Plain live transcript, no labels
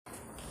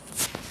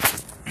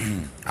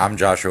I'm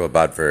Joshua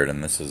Bedford,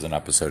 and this is an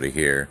episode of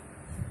Here.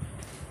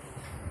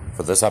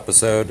 For this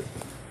episode,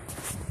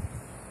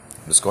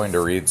 I'm just going to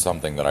read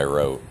something that I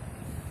wrote.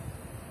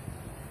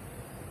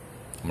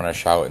 I'm going to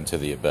shout into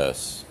the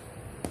abyss.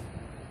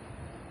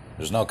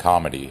 There's no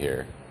comedy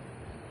here.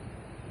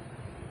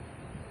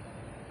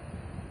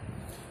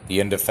 The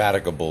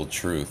indefatigable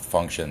truth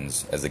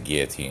functions as a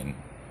guillotine.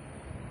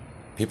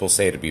 People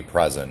say to be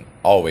present,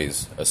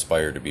 always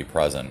aspire to be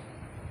present.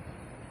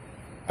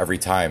 Every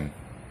time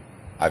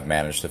I've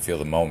managed to feel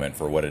the moment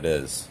for what it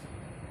is,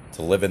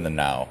 to live in the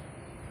now,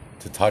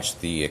 to touch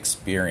the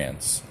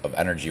experience of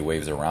energy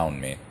waves around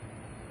me.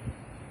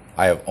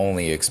 I have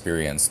only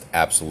experienced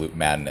absolute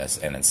madness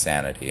and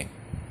insanity.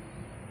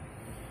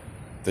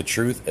 The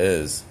truth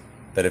is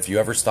that if you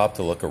ever stop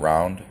to look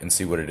around and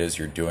see what it is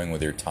you're doing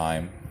with your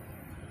time,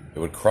 it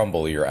would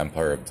crumble your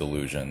empire of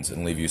delusions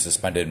and leave you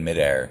suspended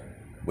midair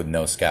with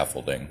no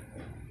scaffolding.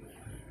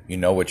 You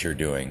know what you're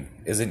doing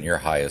isn't your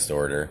highest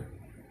order.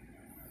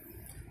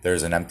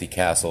 There's an empty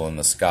castle in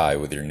the sky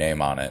with your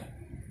name on it,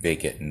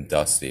 vacant and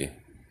dusty,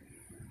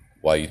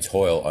 while you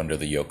toil under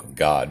the yoke of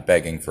God,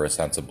 begging for a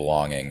sense of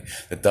belonging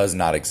that does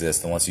not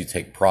exist unless you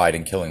take pride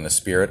in killing the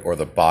spirit or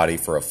the body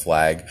for a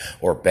flag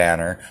or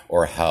banner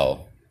or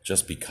hell,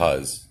 just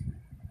because.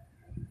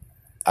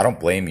 I don't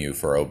blame you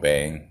for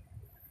obeying.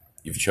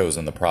 You've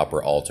chosen the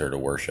proper altar to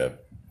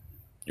worship.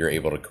 You're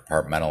able to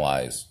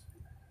compartmentalize,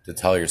 to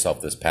tell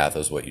yourself this path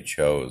is what you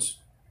chose.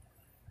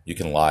 You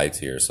can lie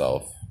to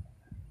yourself.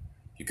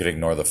 You could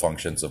ignore the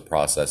functions of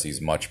processes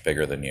much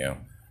bigger than you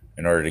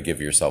in order to give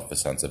yourself a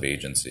sense of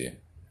agency.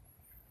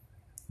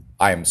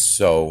 I am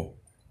so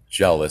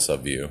jealous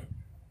of you.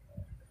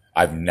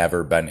 I've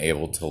never been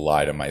able to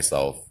lie to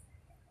myself.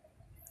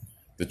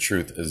 The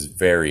truth is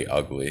very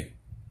ugly.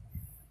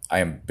 I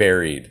am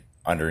buried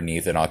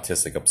underneath an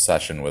autistic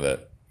obsession with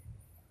it.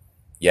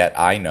 Yet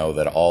I know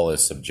that all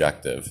is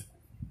subjective.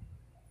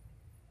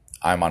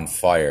 I'm on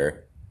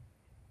fire.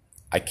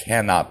 I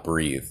cannot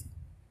breathe.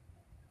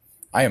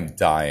 I am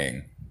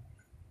dying.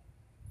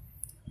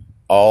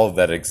 All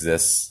that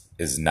exists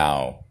is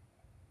now.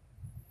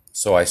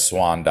 So I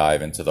swan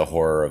dive into the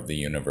horror of the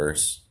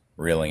universe,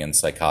 reeling and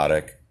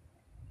psychotic,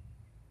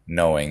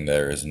 knowing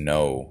there is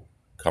no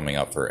coming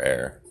up for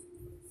air.